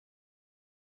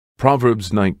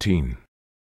Proverbs 19.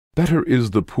 Better is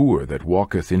the poor that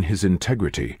walketh in his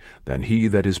integrity than he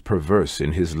that is perverse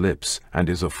in his lips and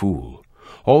is a fool.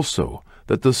 Also,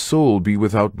 that the soul be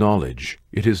without knowledge,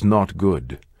 it is not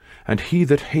good. And he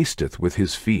that hasteth with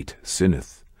his feet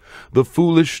sinneth. The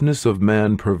foolishness of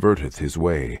man perverteth his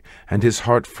way, and his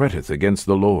heart fretteth against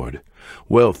the Lord.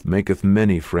 Wealth maketh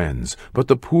many friends, but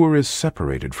the poor is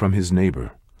separated from his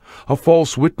neighbor. A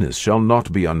false witness shall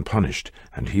not be unpunished,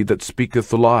 and he that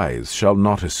speaketh lies shall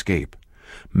not escape.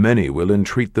 Many will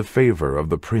entreat the favor of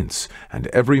the prince, and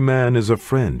every man is a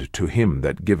friend to him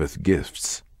that giveth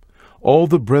gifts. All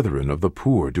the brethren of the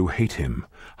poor do hate him.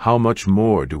 How much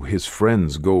more do his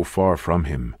friends go far from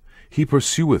him? He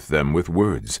pursueth them with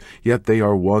words, yet they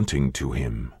are wanting to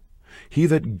him. He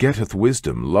that getteth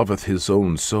wisdom loveth his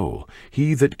own soul.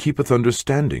 He that keepeth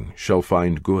understanding shall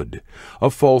find good. A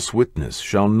false witness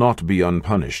shall not be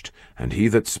unpunished, and he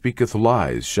that speaketh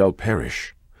lies shall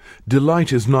perish.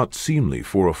 Delight is not seemly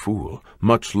for a fool,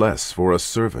 much less for a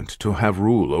servant to have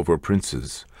rule over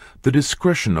princes. The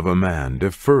discretion of a man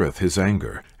deferreth his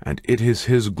anger, and it is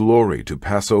his glory to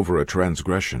pass over a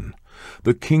transgression.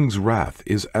 The king's wrath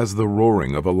is as the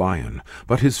roaring of a lion,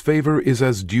 but his favor is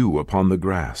as dew upon the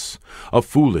grass. A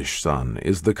foolish son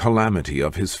is the calamity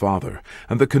of his father,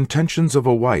 and the contentions of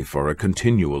a wife are a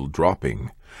continual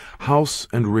dropping. House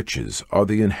and riches are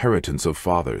the inheritance of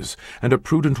fathers, and a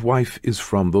prudent wife is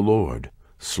from the Lord.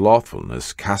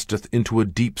 Slothfulness casteth into a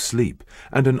deep sleep,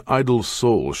 and an idle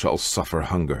soul shall suffer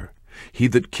hunger. He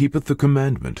that keepeth the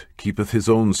commandment keepeth his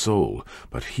own soul,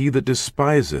 but he that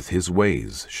despiseth his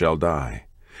ways shall die.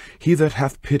 He that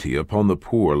hath pity upon the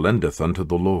poor lendeth unto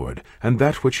the Lord, and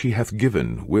that which he hath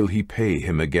given will he pay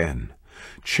him again.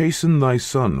 Chasten thy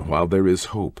son while there is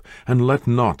hope, and let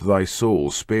not thy soul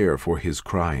spare for his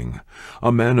crying.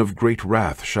 A man of great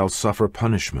wrath shall suffer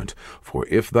punishment, for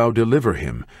if thou deliver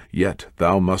him, yet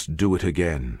thou must do it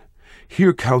again.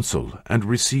 Hear counsel, and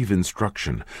receive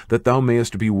instruction, that thou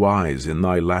mayest be wise in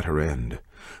thy latter end.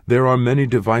 There are many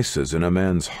devices in a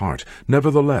man's heart,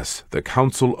 nevertheless the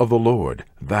counsel of the Lord,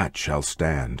 that shall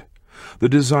stand. The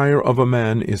desire of a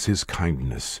man is his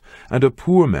kindness, and a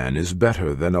poor man is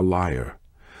better than a liar.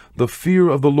 The fear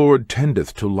of the Lord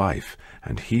tendeth to life,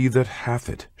 and he that hath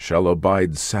it shall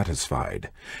abide satisfied.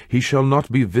 He shall not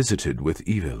be visited with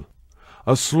evil.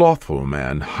 A slothful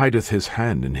man hideth his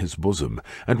hand in his bosom,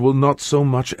 and will not so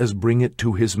much as bring it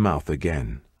to his mouth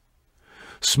again.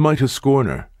 Smite a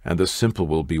scorner, and the simple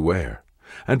will beware.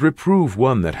 And reprove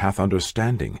one that hath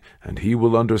understanding, and he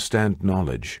will understand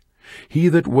knowledge. He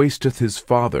that wasteth his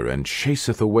father, and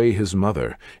chaseth away his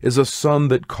mother, is a son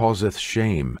that causeth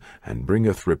shame, and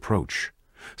bringeth reproach.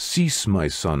 Cease, my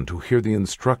son, to hear the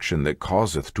instruction that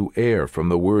causeth to err from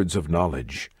the words of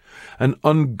knowledge. An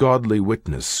ungodly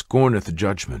witness scorneth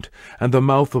judgment, and the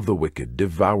mouth of the wicked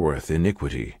devoureth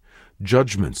iniquity.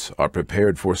 Judgments are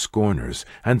prepared for scorners,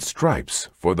 and stripes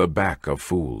for the back of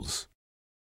fools.